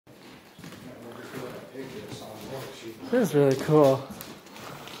This is really cool.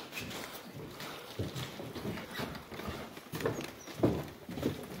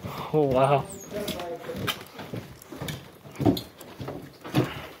 Oh, wow.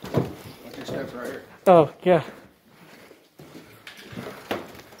 Oh, yeah.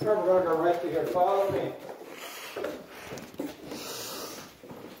 We're going to go right through here. Follow me.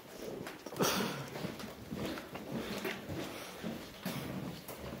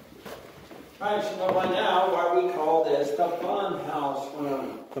 I should know by now why we call this the fun house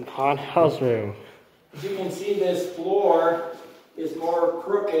room. The pawn house room. As you can see, this floor is more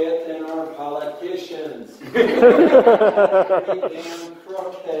crooked than our politicians. Pretty damn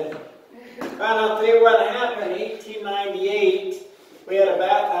crooked. And I'll tell you what happened. 1898, we had a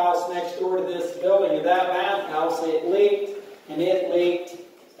bathhouse next door to this building. And that bathhouse, it leaked, and it leaked,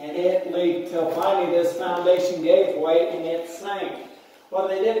 and it leaked, till finally this foundation gave way and it sank. Well,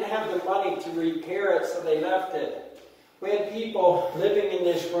 they didn't have the money to repair it, so they left it. We had people living in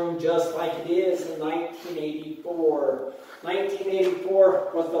this room just like it is in 1984.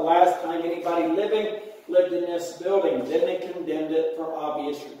 1984 was the last time anybody lived in this building. Then they condemned it for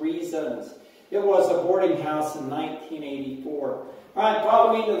obvious reasons. It was a boarding house in 1984. All right,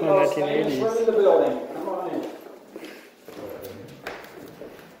 follow me to the most famous room in the building. Come on in.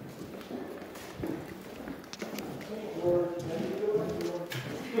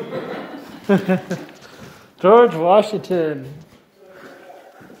 George Washington.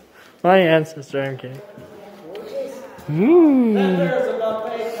 My ancestor, okay.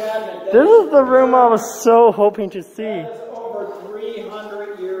 This is the room I was so hoping to see. That is over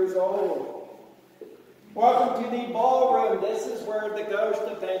 300 years old. Welcome to the ballroom. This is where the Ghost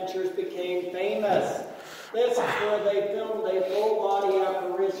Adventures became famous. This is where they filmed a full-body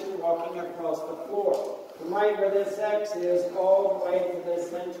apparition walking across the floor. From right where this X is, all the way to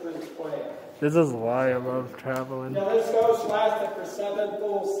this entranceway. This is why I love traveling. Now this ghost lasted for 7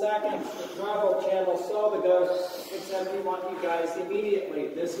 full seconds. The Travel Channel saw the ghost and said, we want you guys immediately.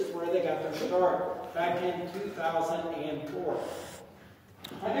 This is where they got their start, back in 2004.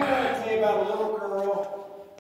 I do want to tell you about a little girl